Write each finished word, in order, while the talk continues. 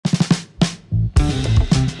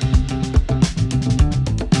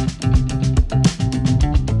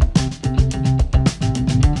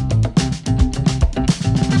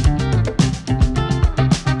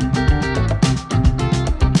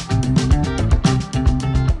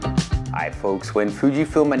Alright folks, when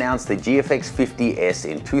Fujifilm announced the GFX 50S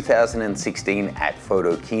in 2016 at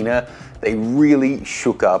Photokina, they really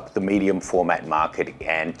shook up the medium format market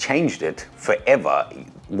and changed it forever.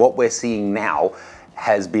 What we're seeing now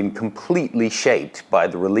has been completely shaped by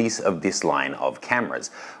the release of this line of cameras.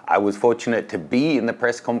 I was fortunate to be in the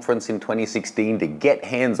press conference in 2016 to get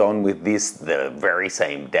hands-on with this the very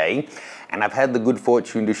same day, and I've had the good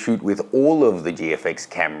fortune to shoot with all of the GFX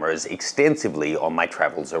cameras extensively on my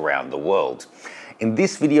travels around the world. In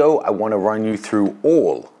this video, I want to run you through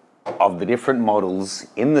all of the different models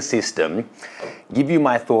in the system, give you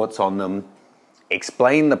my thoughts on them,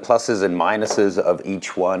 explain the pluses and minuses of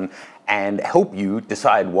each one, and help you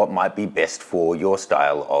decide what might be best for your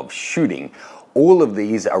style of shooting. All of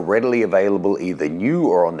these are readily available either new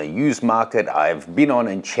or on the used market. I've been on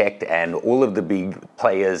and checked, and all of the big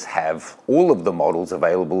players have all of the models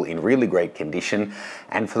available in really great condition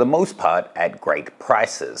and for the most part at great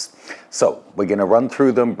prices. So we're going to run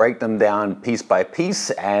through them, break them down piece by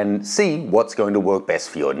piece and see what's going to work best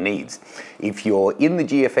for your needs. If you're in the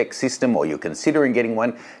GFX system or you're considering getting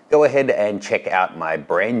one, go ahead and check out my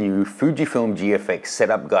brand new Fujifilm GFX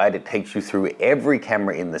setup guide. It takes you through every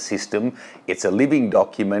camera in the system. It's a living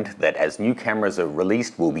document that as new cameras are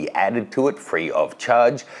released will be added to it free of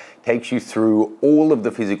charge. Takes you through all of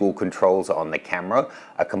the physical controls on the camera,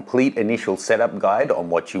 a complete initial setup guide on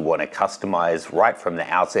what you want to customize right from the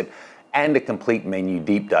outset, and a complete menu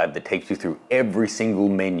deep dive that takes you through every single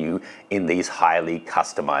menu in these highly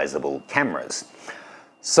customizable cameras.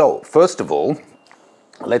 So first of all,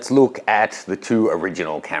 let's look at the two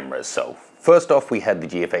original cameras. So first off, we had the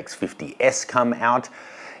GFX 50S come out.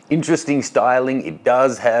 Interesting styling. It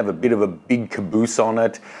does have a bit of a big caboose on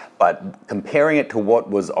it, but comparing it to what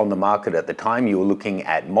was on the market at the time, you were looking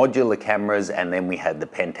at modular cameras, and then we had the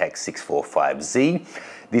Pentax 645Z.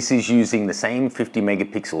 This is using the same 50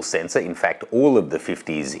 megapixel sensor. In fact, all of the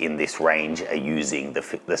 50s in this range are using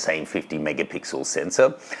the same 50 megapixel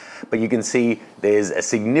sensor. But you can see there's a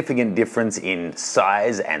significant difference in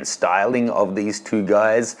size and styling of these two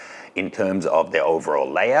guys in terms of their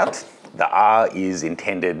overall layout. The R is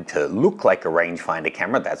intended to look like a rangefinder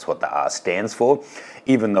camera. That's what the R stands for,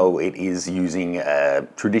 even though it is using a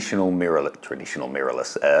traditional mirrorless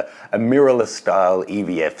style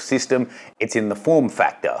EVF system. It's in the form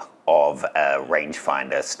factor of a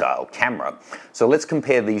rangefinder style camera. So let's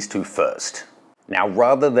compare these two first. Now,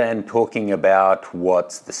 rather than talking about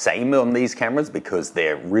what's the same on these cameras, because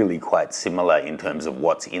they're really quite similar in terms of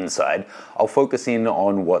what's inside, I'll focus in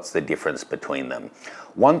on what's the difference between them.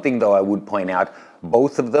 One thing though I would point out,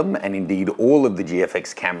 both of them, and indeed all of the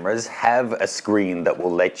GFX cameras, have a screen that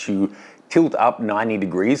will let you tilt up 90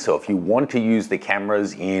 degrees. So if you want to use the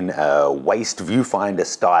cameras in a waist viewfinder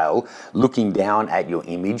style, looking down at your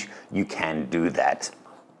image, you can do that.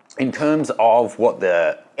 In terms of what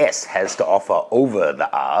the S has to offer over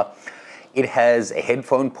the R, it has a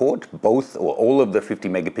headphone port. Both or all of the 50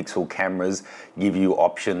 megapixel cameras give you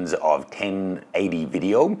options of 1080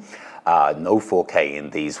 video, no 4K in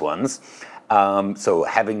these ones. So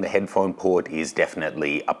having the headphone port is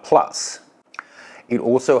definitely a plus. It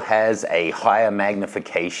also has a higher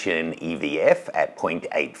magnification EVF at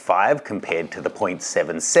 0.85 compared to the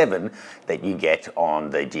 0.77 that you get on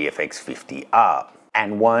the GFX 50R.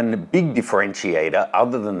 And one big differentiator,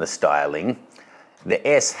 other than the styling, the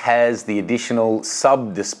S has the additional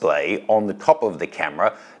sub-display on the top of the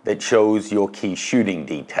camera that shows your key shooting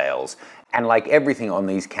details. And like everything on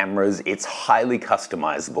these cameras, it's highly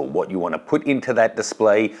customizable. What you want to put into that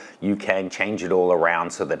display, you can change it all around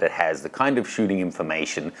so that it has the kind of shooting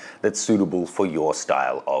information that's suitable for your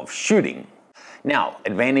style of shooting. Now,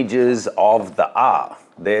 advantages of the R.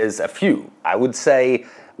 There's a few. I would say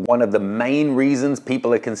one of the main reasons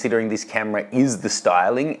people are considering this camera is the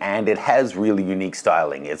styling, and it has really unique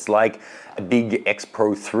styling. It's like a big X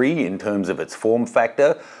Pro 3 in terms of its form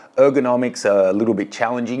factor. Ergonomics are a little bit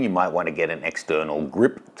challenging. You might want to get an external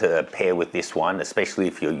grip to pair with this one, especially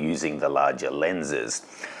if you're using the larger lenses.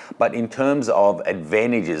 But in terms of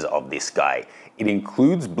advantages of this guy, it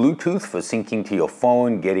includes Bluetooth for syncing to your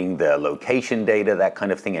phone, getting the location data, that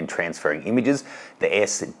kind of thing, and transferring images. The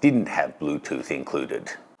S didn't have Bluetooth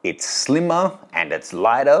included. It's slimmer and it's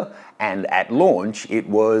lighter, and at launch it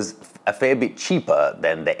was a fair bit cheaper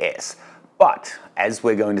than the S. But as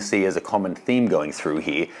we're going to see as a common theme going through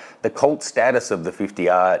here, the cult status of the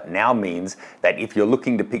 50R now means that if you're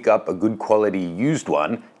looking to pick up a good quality used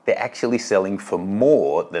one, they're actually selling for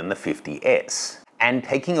more than the 50S. And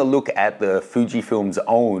taking a look at the Fujifilm's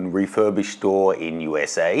own refurbished store in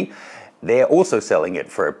USA, They're also selling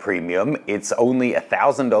it for a premium. It's only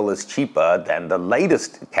 $1,000 cheaper than the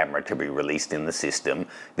latest camera to be released in the system,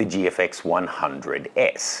 the GFX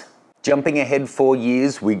 100S. Jumping ahead 4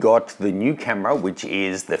 years, we got the new camera, which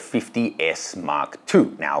is the 50S Mark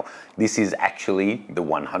II. Now, this is actually the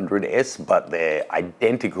 100S, but they're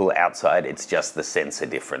identical outside. It's just the sensor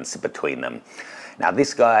difference between them. Now,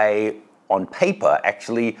 this guy, on paper,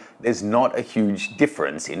 actually, there's not a huge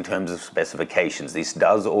difference in terms of specifications. This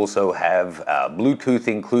does also have Bluetooth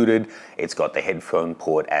included. It's got the headphone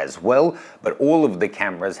port as well, but all of the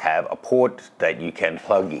cameras have a port that you can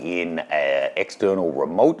plug in an external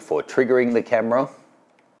remote for triggering the camera.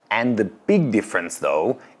 And the big difference,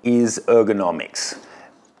 though, is ergonomics.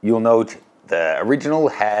 You'll note the original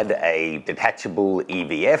had a detachable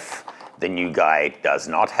EVF. The new guy does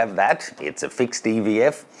not have that. It's a fixed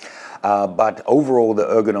EVF. But overall, the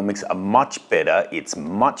ergonomics are much better. It's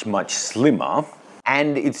much slimmer,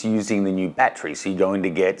 and it's using the new battery, so you're going to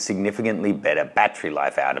get significantly better battery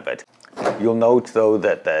life out of it. You'll note, though,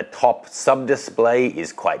 that the top sub-display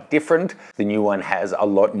is quite different. The new one has a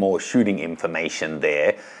lot more shooting information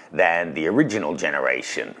there than the original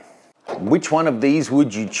generation. Which one of these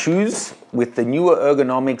would you choose? With the newer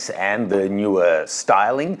ergonomics and the newer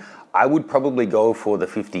styling, I would probably go for the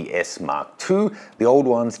 50S Mark II. The old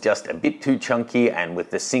one's just a bit too chunky, and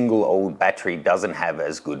with the single old battery doesn't have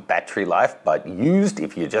as good battery life, but used,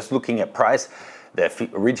 if you're just looking at price, the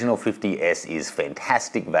original 50S is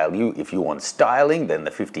fantastic value. If you want styling, then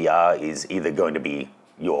the 50R is either going to be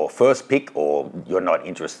your first pick or you're not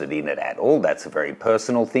interested in it at all. That's a very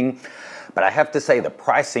personal thing. But I have to say the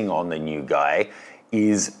pricing on the new guy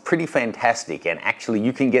is pretty fantastic, and actually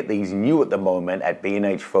you can get these new at the moment at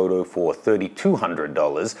B&H Photo for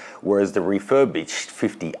 $3,200, whereas the refurbished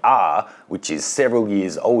 50R, which is several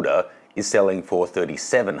years older, is selling for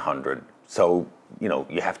 $3,700. So, you know,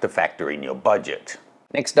 you have to factor in your budget.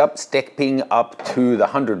 Next up, stepping up to the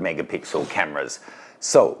 100 megapixel cameras.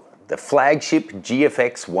 So, the flagship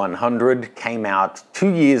GFX 100 came out 2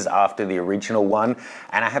 years after the original one,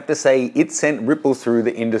 and I have to say it sent ripples through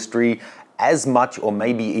the industry as much or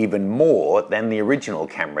maybe even more than the original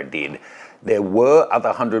camera did. There were other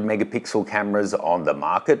 100 megapixel cameras on the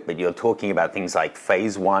market, but you're talking about things like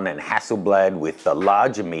Phase 1 and Hasselblad with the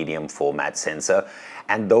larger medium format sensor,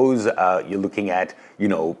 and those you're looking at, you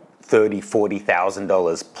know, $30,000,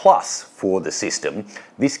 $40,000 plus for the system.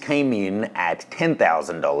 This came in at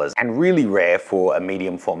 $10,000, and really rare for a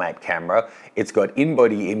medium format camera. It's got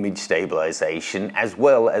in-body image stabilization as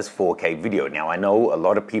well as 4K video. Now, I know a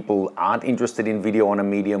lot of people aren't interested in video on a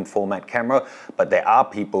medium format camera, but there are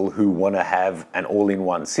people who want to have an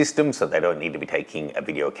all-in-one system, so they don't need to be taking a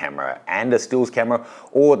video camera and a stills camera,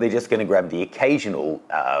 or they're just going to grab the occasional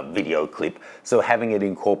video clip. So having it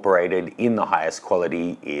incorporated in the highest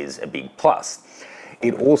quality is a big plus.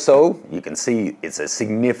 It also, you can see, it's a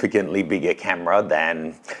significantly bigger camera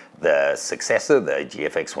than the successor, the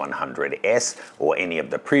GFX 100S, or any of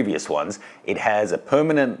the previous ones. It has a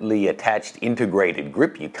permanently attached integrated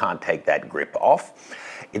grip. You can't take that grip off.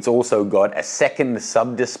 It's also got a second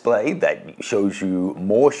sub-display that shows you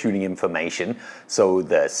more shooting information. So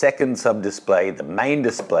the second sub-display, the main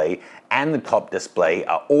display, and the top display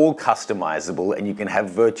are all customizable, and you can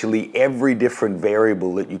have virtually every different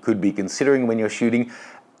variable that you could be considering when you're shooting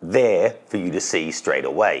there for you to see straight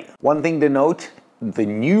away. One thing to note, the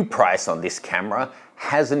new price on this camera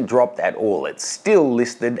hasn't dropped at all. It's still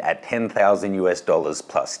listed at $10,000 US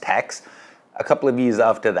plus tax. A couple of years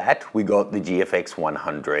after that, we got the GFX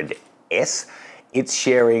 100S. It's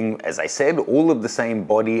sharing, as I said, all of the same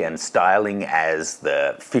body and styling as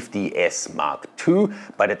the 50S Mark II,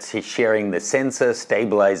 but it's sharing the sensor,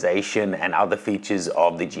 stabilization, and other features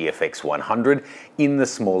of the GFX 100 in the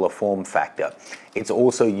smaller form factor. It's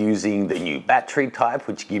also using the new battery type,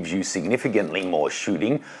 which gives you significantly more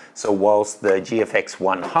shooting. So whilst the GFX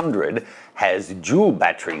 100 has dual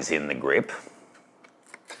batteries in the grip,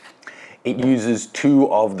 it uses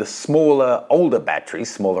two of the smaller, older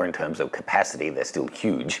batteries, smaller in terms of capacity, they're still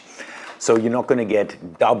huge. So you're not going to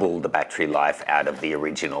get double the battery life out of the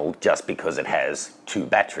original just because it has two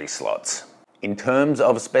battery slots. In terms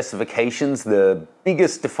of specifications, the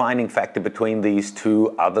biggest defining factor between these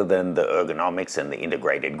two, other than the ergonomics and the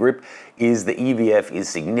integrated grip, is the EVF is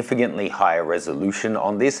significantly higher resolution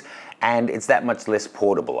on this, and it's that much less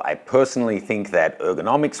portable. I personally think that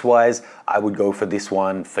ergonomics-wise, I would go for this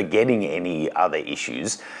one, forgetting any other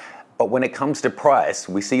issues. But when it comes to price,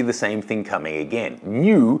 we see the same thing coming again.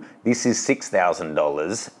 New, this is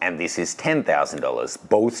 $6,000 and this is $10,000,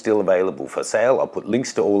 both still available for sale. I'll put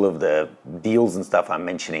links to all of the deals and stuff I'm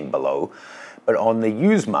mentioning below. But on the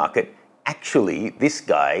used market, actually this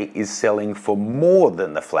guy is selling for more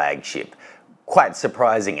than the flagship. Quite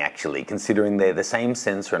surprising actually, considering they're the same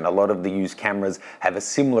sensor and a lot of the used cameras have a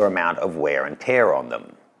similar amount of wear and tear on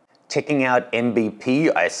them. Checking out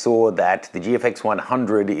MBP, I saw that the GFX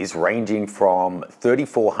 100 is ranging from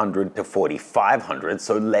 $3,400 to $4,500,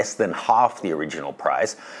 so less than half the original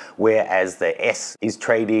price, whereas the S is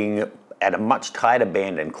trading at a much tighter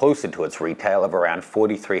band and closer to its retail of around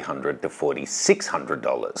 $4,300 to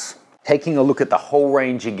 $4,600. Taking a look at the whole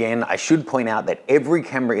range again, I should point out that every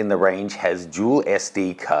camera in the range has dual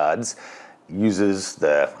SD cards, uses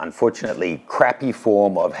the unfortunately crappy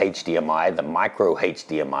form of HDMI, the micro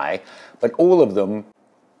HDMI, but all of them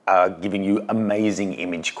are giving you amazing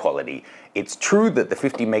image quality. It's true that the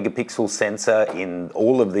 50 megapixel sensor in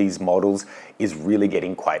all of these models is really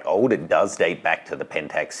getting quite old. It does date back to the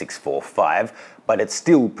Pentax 645, but it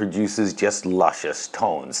still produces just luscious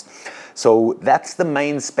tones. So that's the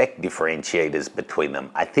main spec differentiators between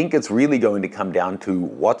them. I think it's really going to come down to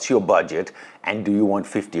what's your budget and do you want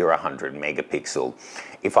 50 or 100 megapixel.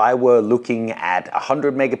 If I were looking at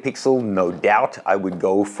 100 megapixel, no doubt I would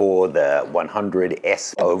go for the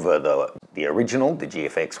 100S over the original, the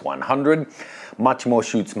GFX 100. Much more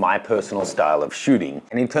suits my personal style of shooting.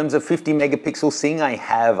 And in terms of 50 megapixel, seeing I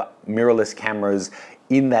have mirrorless cameras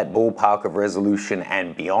in that ballpark of resolution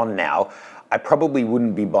and beyond now, I probably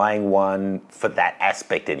wouldn't be buying one for that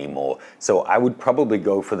aspect anymore. So I would probably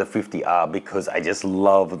go for the 50R because I just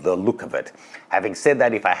love the look of it. Having said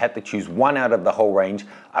that, if I had to choose one out of the whole range,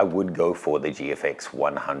 I would go for the GFX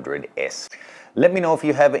 100S. Let me know if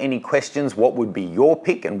you have any questions. What would be your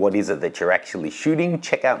pick and what is it that you're actually shooting?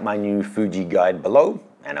 Check out my new Fuji guide below,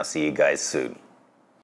 and I'll see you guys soon.